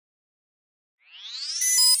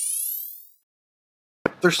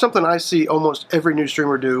There's something I see almost every new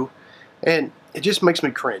streamer do, and it just makes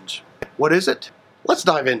me cringe. What is it? Let's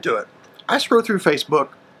dive into it. I scroll through Facebook,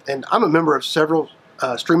 and I'm a member of several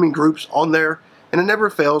streaming groups on there, and it never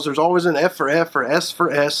fails. There's always an F for F or S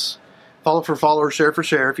for S, follow for follower, share for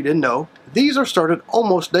share, if you didn't know. These are started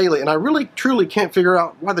almost daily, and I really truly can't figure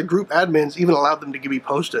out why the group admins even allowed them to be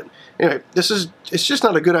posted. Anyway, it's just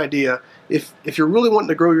not a good idea. If you're really wanting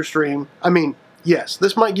to grow your stream, I mean, yes,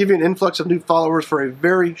 this might give you an influx of new followers for a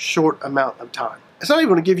very short amount of time. It's not even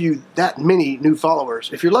going to give you that many new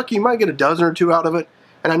followers. If you're lucky, you might get a dozen or two out of it.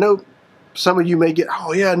 And I know some of you may get,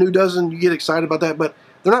 oh yeah, a new dozen, you get excited about that, but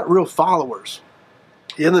they're not real followers.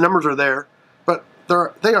 Yeah, the numbers are there, but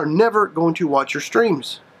they are never going to watch your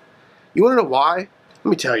streams. You want to know why? Let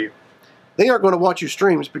me tell you. They aren't going to watch your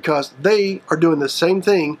streams because they are doing the same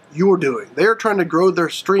thing you're doing. They are trying to grow their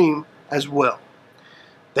stream as well.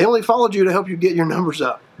 They only followed you to help you get your numbers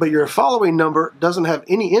up, but your following number doesn't have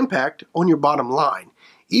any impact on your bottom line.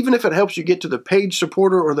 Even if it helps you get to the page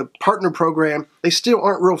supporter or the partner program, they still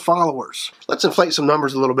aren't real followers. Let's inflate some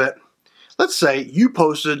numbers a little bit. Let's say you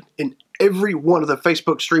posted in every one of the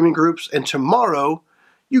Facebook streaming groups, and tomorrow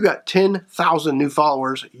you got 10,000 new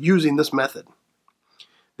followers using this method.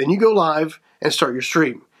 Then you go live and start your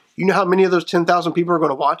stream. You know how many of those 10,000 people are going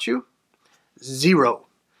to watch you? 0.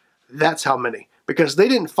 That's how many. Because they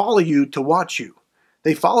didn't follow you to watch you.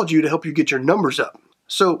 They followed you to help you get your numbers up.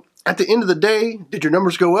 So at the end of the day, did your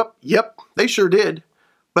numbers go up? Yep, they sure did.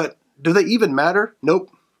 But do they even matter? Nope,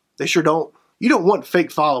 they sure don't. You don't want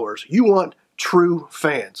fake followers. You want true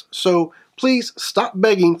fans. So please stop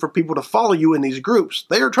begging for people to follow you in these groups.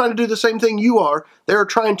 They are trying to do the same thing you are. They are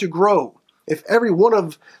trying to grow. If every one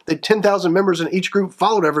of the 10,000 members in each group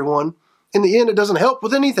followed everyone, in the end it doesn't help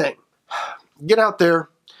with anything. Get out there.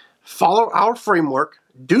 Follow our framework,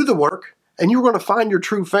 do the work, and you're going to find your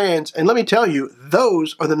true fans. And let me tell you,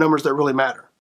 those are the numbers that really matter.